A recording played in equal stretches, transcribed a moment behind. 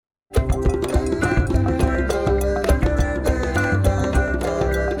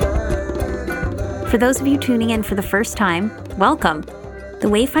For those of you tuning in for the first time, welcome. The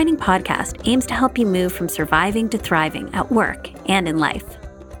Wayfinding Podcast aims to help you move from surviving to thriving at work and in life.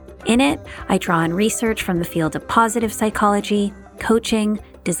 In it, I draw on research from the field of positive psychology, coaching,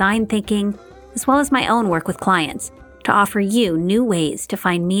 design thinking, as well as my own work with clients to offer you new ways to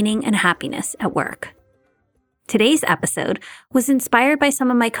find meaning and happiness at work. Today's episode was inspired by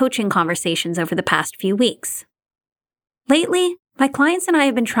some of my coaching conversations over the past few weeks. Lately, my clients and I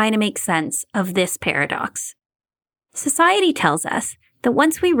have been trying to make sense of this paradox. Society tells us that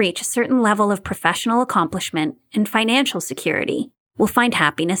once we reach a certain level of professional accomplishment and financial security, we'll find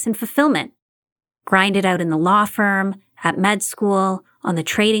happiness and fulfillment. Grind it out in the law firm, at med school, on the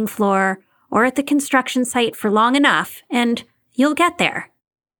trading floor, or at the construction site for long enough, and you'll get there.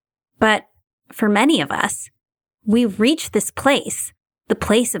 But for many of us, we reach this place, the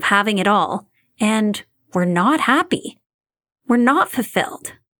place of having it all, and we're not happy. We're not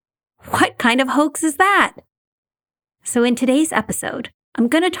fulfilled. What kind of hoax is that? So in today's episode, I'm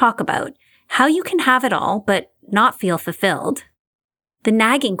going to talk about how you can have it all but not feel fulfilled, the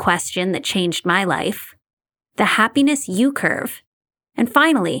nagging question that changed my life, the happiness U-curve, and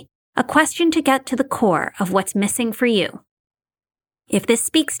finally, a question to get to the core of what's missing for you. If this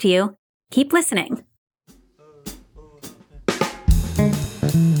speaks to you, keep listening.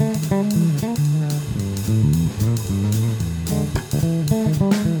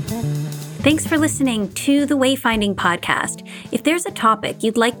 Thanks for listening to the Wayfinding Podcast. If there's a topic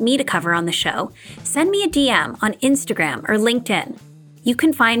you'd like me to cover on the show, send me a DM on Instagram or LinkedIn. You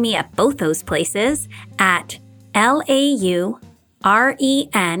can find me at both those places at LAURENMALACH.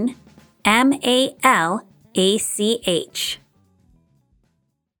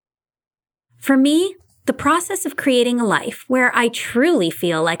 For me, the process of creating a life where I truly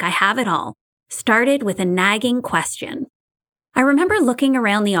feel like I have it all started with a nagging question. I remember looking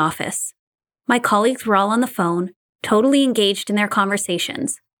around the office. My colleagues were all on the phone, totally engaged in their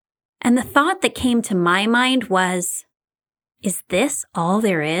conversations. And the thought that came to my mind was, is this all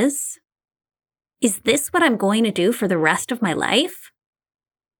there is? Is this what I'm going to do for the rest of my life?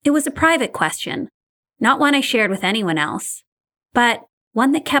 It was a private question, not one I shared with anyone else, but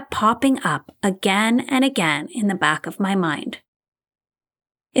one that kept popping up again and again in the back of my mind.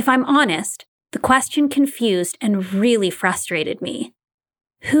 If I'm honest, the question confused and really frustrated me.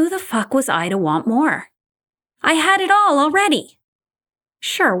 Who the fuck was I to want more? I had it all already.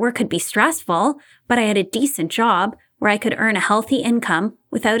 Sure, work could be stressful, but I had a decent job where I could earn a healthy income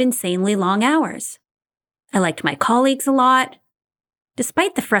without insanely long hours. I liked my colleagues a lot.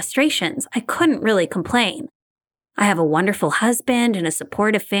 Despite the frustrations, I couldn't really complain. I have a wonderful husband and a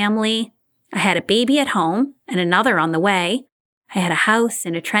supportive family. I had a baby at home and another on the way. I had a house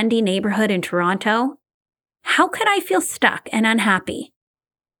in a trendy neighborhood in Toronto. How could I feel stuck and unhappy?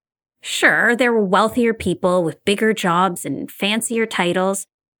 Sure, there were wealthier people with bigger jobs and fancier titles,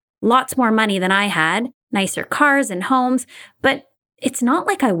 lots more money than I had, nicer cars and homes, but it's not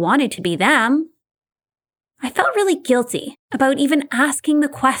like I wanted to be them. I felt really guilty about even asking the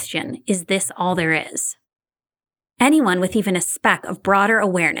question, is this all there is? Anyone with even a speck of broader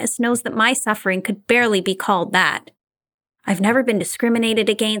awareness knows that my suffering could barely be called that. I've never been discriminated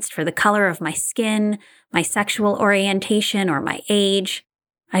against for the color of my skin, my sexual orientation, or my age.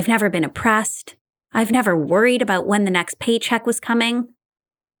 I've never been oppressed. I've never worried about when the next paycheck was coming.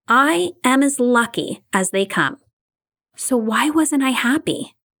 I am as lucky as they come. So why wasn't I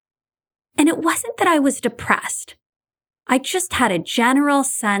happy? And it wasn't that I was depressed. I just had a general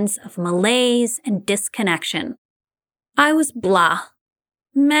sense of malaise and disconnection. I was blah.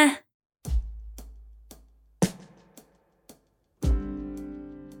 Meh.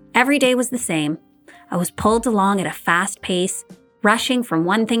 Every day was the same. I was pulled along at a fast pace, rushing from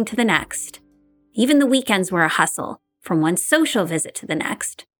one thing to the next. Even the weekends were a hustle, from one social visit to the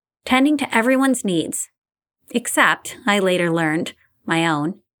next, tending to everyone's needs. Except, I later learned, my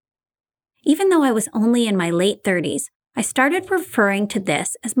own. Even though I was only in my late 30s, I started referring to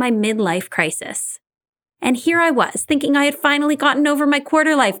this as my midlife crisis. And here I was, thinking I had finally gotten over my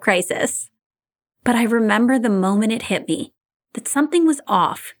quarter-life crisis. But I remember the moment it hit me, that something was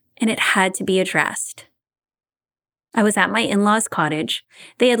off and it had to be addressed. I was at my in-laws' cottage.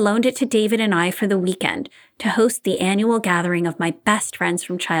 They had loaned it to David and I for the weekend to host the annual gathering of my best friends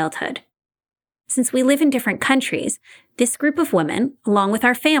from childhood. Since we live in different countries, this group of women, along with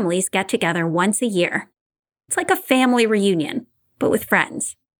our families, get together once a year. It's like a family reunion, but with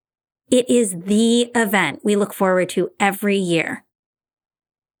friends. It is the event we look forward to every year.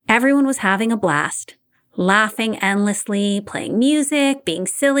 Everyone was having a blast, laughing endlessly, playing music, being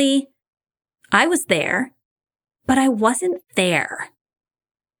silly. I was there, but I wasn't there.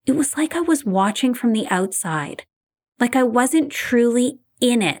 It was like I was watching from the outside, like I wasn't truly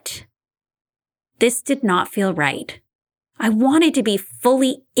in it. This did not feel right. I wanted to be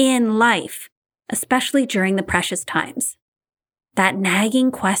fully in life, especially during the precious times. That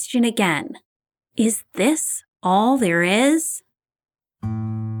nagging question again, is this all there is?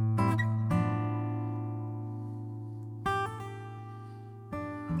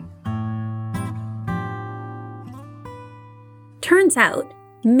 Turns out,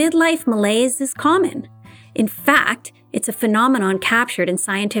 midlife malaise is common. In fact, it's a phenomenon captured in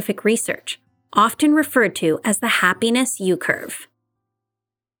scientific research, often referred to as the happiness U-curve.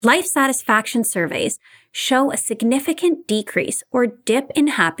 Life satisfaction surveys show a significant decrease or dip in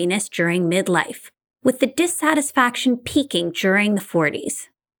happiness during midlife, with the dissatisfaction peaking during the 40s.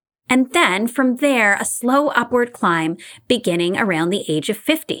 And then, from there, a slow upward climb beginning around the age of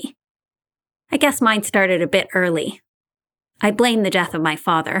 50. I guess mine started a bit early. I blame the death of my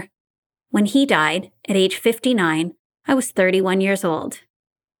father. When he died, at age 59, I was 31 years old.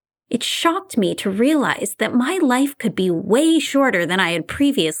 It shocked me to realize that my life could be way shorter than I had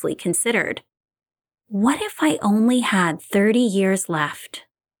previously considered. What if I only had 30 years left?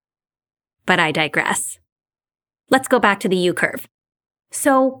 But I digress. Let's go back to the U-curve.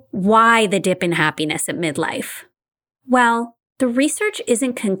 So, why the dip in happiness at midlife? Well, the research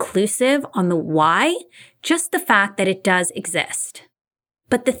isn't conclusive on the why, just the fact that it does exist.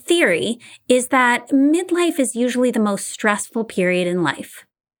 But the theory is that midlife is usually the most stressful period in life,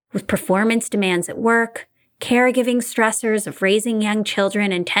 with performance demands at work, caregiving stressors of raising young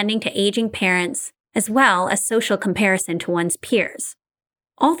children and tending to aging parents, as well as social comparison to one's peers.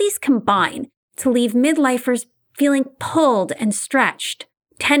 All these combine to leave midlifers feeling pulled and stretched,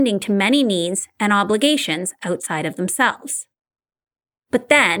 tending to many needs and obligations outside of themselves. But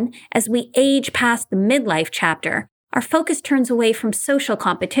then, as we age past the midlife chapter, our focus turns away from social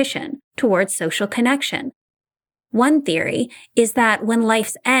competition towards social connection. One theory is that when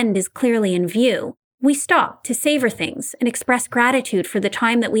life's end is clearly in view, we stop to savor things and express gratitude for the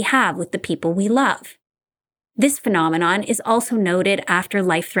time that we have with the people we love. This phenomenon is also noted after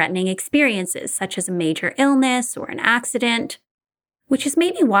life-threatening experiences, such as a major illness or an accident, which is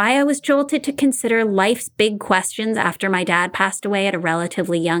maybe why I was jolted to consider life's big questions after my dad passed away at a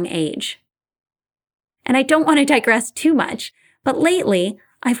relatively young age. And I don't want to digress too much, but lately,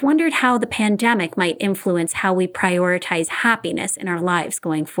 I've wondered how the pandemic might influence how we prioritize happiness in our lives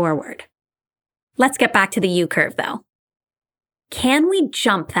going forward. Let's get back to the U-curve, though. Can we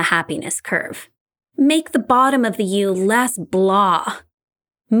jump the happiness curve? Make the bottom of the U less blah?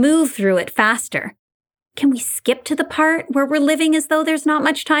 Move through it faster? Can we skip to the part where we're living as though there's not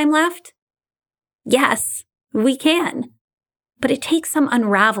much time left? Yes, we can. But it takes some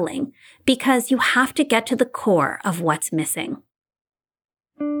unraveling because you have to get to the core of what's missing.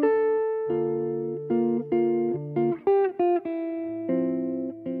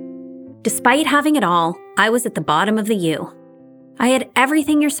 Despite having it all, I was at the bottom of the U. I had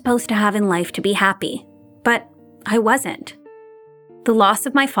everything you're supposed to have in life to be happy, but I wasn't. The loss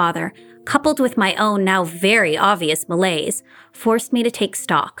of my father, coupled with my own now very obvious malaise, forced me to take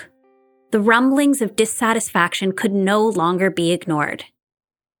stock. The rumblings of dissatisfaction could no longer be ignored.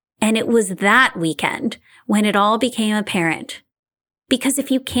 And it was that weekend when it all became apparent. Because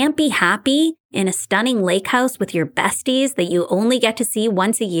if you can't be happy in a stunning lake house with your besties that you only get to see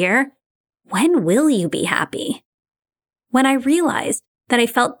once a year, when will you be happy? When I realized that I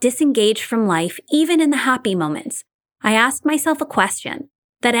felt disengaged from life even in the happy moments, I asked myself a question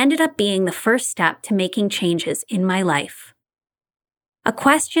that ended up being the first step to making changes in my life. A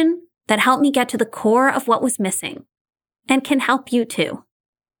question that helped me get to the core of what was missing and can help you too.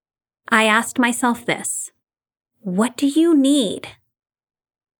 I asked myself this: what do you need?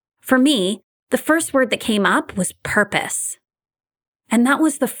 For me, the first word that came up was purpose. And that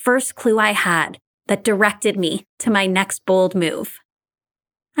was the first clue I had that directed me to my next bold move.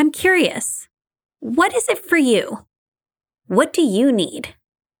 I'm curious, what is it for you? What do you need?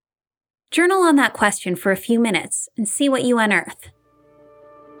 Journal on that question for a few minutes and see what you unearth.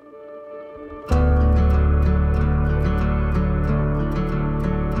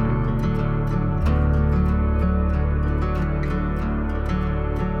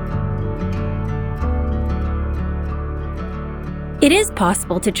 It is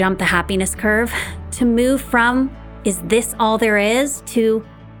possible to jump the happiness curve, to move from, is this all there is, to,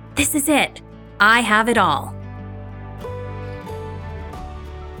 this is it, I have it all.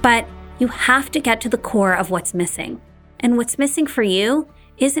 But you have to get to the core of what's missing. And what's missing for you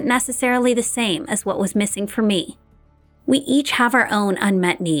isn't necessarily the same as what was missing for me. We each have our own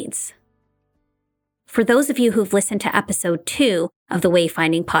unmet needs. For those of you who've listened to episode 2 of the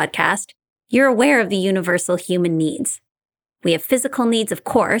Wayfinding podcast, you're aware of the universal human needs. We have physical needs, of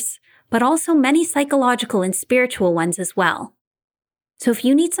course, but also many psychological and spiritual ones as well. So if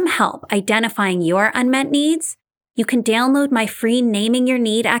you need some help identifying your unmet needs, you can download my free Naming Your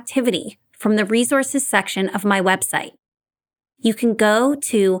Need activity from the resources section of my website. You can go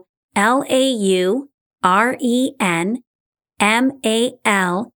to LAURENMALACH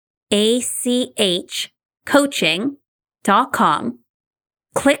coaching.com,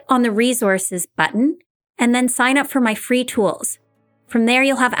 click on the resources button, and then sign up for my free tools. From there,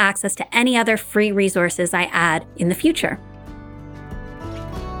 you'll have access to any other free resources I add in the future.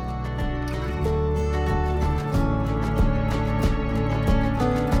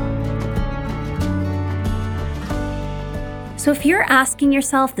 So if you're asking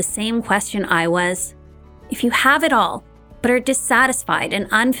yourself the same question I was, if you have it all, but are dissatisfied and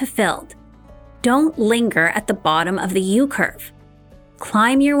unfulfilled, don't linger at the bottom of the U-curve.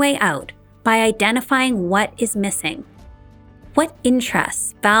 Climb your way out by identifying what is missing. What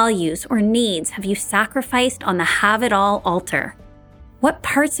interests, values, or needs have you sacrificed on the have-it-all altar? What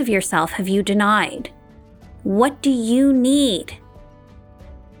parts of yourself have you denied? What do you need?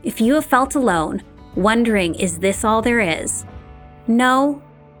 If you have felt alone, wondering, is this all there is? Know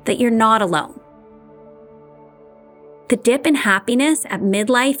that you're not alone. The dip in happiness at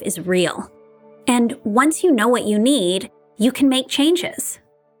midlife is real. And once you know what you need, you can make changes.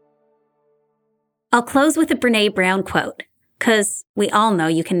 I'll close with a Brené Brown quote, because we all know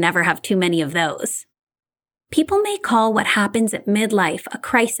you can never have too many of those. People may call what happens at midlife a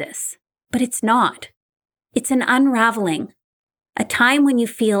crisis, but it's not. It's an unraveling, a time when you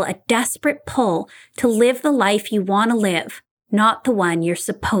feel a desperate pull to live the life you want to live, not the one you're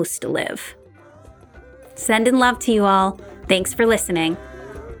supposed to live. Sending love to you all. Thanks for listening.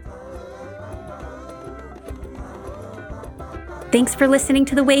 Thanks for listening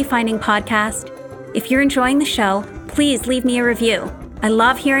to the Wayfinding podcast. If you're enjoying the show, please leave me a review. I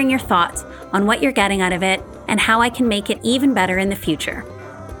love hearing your thoughts on what you're getting out of it and how I can make it even better in the future.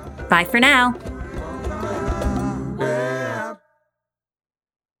 Bye for now.